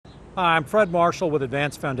Hi, I'm Fred Marshal with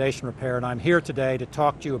Advanced Foundation Repair, and I'm here today to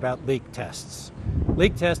talk to you about leak tests.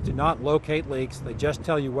 Leak tests do not locate leaks, they just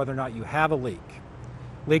tell you whether or not you have a leak.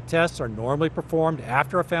 Leak tests are normally performed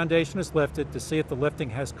after a foundation is lifted to see if the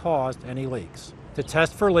lifting has caused any leaks. To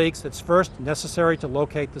test for leaks, it's first necessary to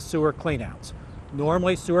locate the sewer cleanouts.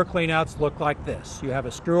 Normally, sewer cleanouts look like this. You have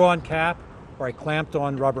a screw-on cap or a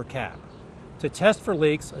clamped-on rubber cap. To test for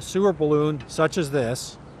leaks, a sewer balloon such as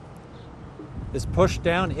this is pushed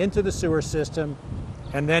down into the sewer system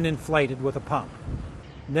and then inflated with a pump.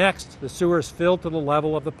 Next, the sewer is filled to the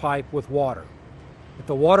level of the pipe with water. If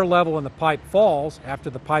the water level in the pipe falls after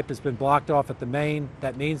the pipe has been blocked off at the main,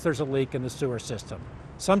 that means there's a leak in the sewer system.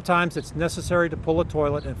 Sometimes it's necessary to pull a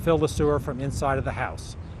toilet and fill the sewer from inside of the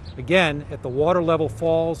house. Again, if the water level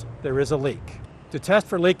falls, there is a leak. To test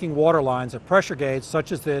for leaking water lines, a pressure gauge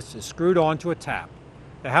such as this is screwed onto a tap.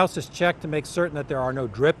 The house is checked to make certain that there are no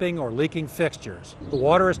dripping or leaking fixtures. The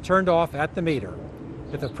water is turned off at the meter.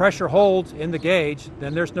 If the pressure holds in the gauge,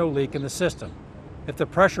 then there's no leak in the system. If the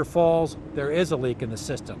pressure falls, there is a leak in the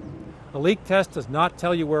system. A leak test does not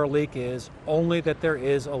tell you where a leak is, only that there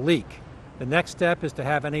is a leak. The next step is to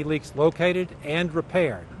have any leaks located and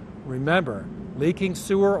repaired. Remember, leaking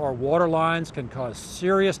sewer or water lines can cause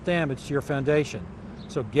serious damage to your foundation,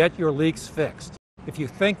 so get your leaks fixed. If you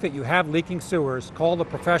think that you have leaking sewers, call the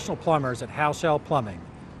professional plumbers at Marshal Plumbing,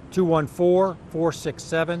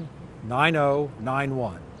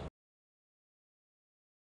 214-467-9091.